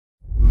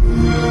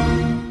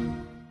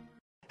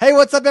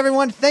what's up,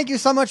 everyone? Thank you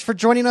so much for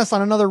joining us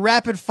on another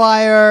Rapid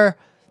Fire.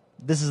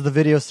 This is the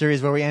video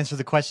series where we answer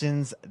the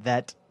questions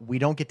that we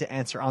don't get to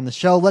answer on the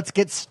show. Let's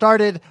get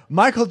started.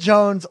 Michael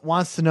Jones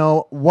wants to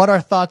know what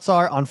our thoughts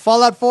are on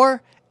Fallout 4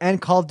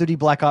 and Call of Duty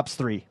Black Ops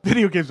 3.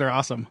 Video games are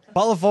awesome.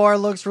 Fallout 4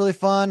 looks really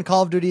fun.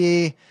 Call of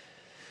Duty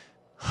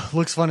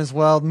looks fun as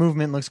well.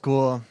 Movement looks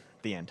cool.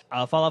 The end.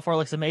 Fallout 4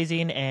 looks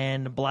amazing,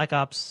 and Black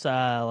Ops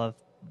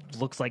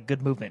looks like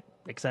good movement.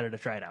 Excited to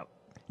try it out.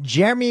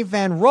 Jeremy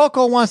Van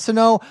Rocco wants to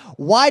know,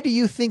 why do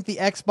you think the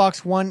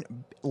Xbox One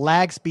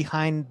lags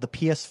behind the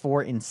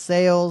PS4 in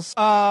sales?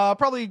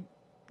 Probably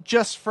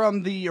just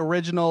from the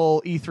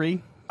original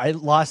E3. I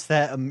lost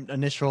that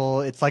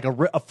initial, it's like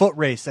a foot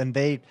race, and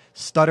they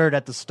stuttered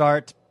at the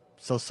start,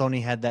 so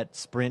Sony had that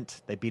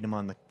sprint. They beat them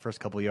on the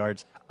first couple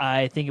yards.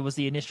 I think it was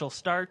the initial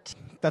start.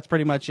 That's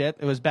pretty much it.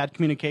 It was bad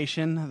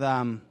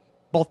communication.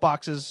 Both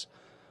boxes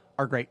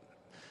are great.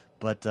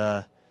 But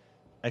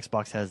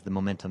Xbox has the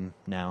momentum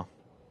now.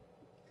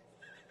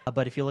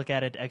 But if you look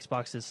at it,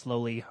 Xbox is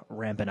slowly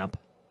ramping up.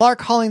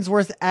 Clark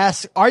Hollingsworth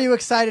asks, are you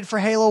excited for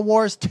Halo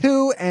Wars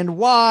 2 and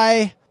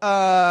why?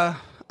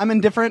 I'm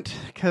indifferent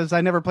because I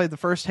never played the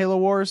first Halo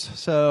Wars.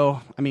 So,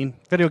 I mean,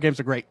 video games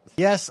are great.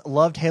 Yes,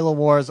 loved Halo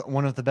Wars,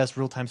 one of the best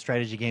real-time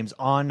strategy games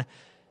on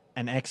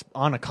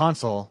a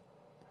console.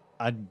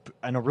 And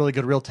a really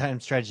good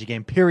real-time strategy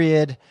game,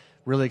 period.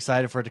 Really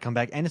excited for it to come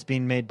back. And it's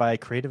being made by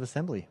Creative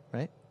Assembly,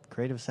 right?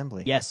 Creative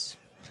Assembly. Yes,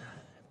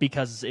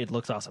 because it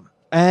looks awesome.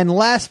 And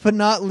last but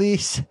not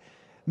least,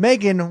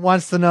 Megan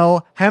wants to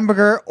know,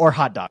 hamburger or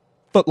hot dog?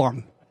 Foot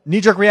long.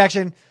 Knee-jerk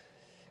reaction,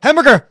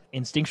 hamburger!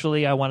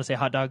 Instinctually, I want to say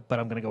hot dog, but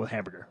I'm going to go with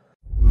hamburger.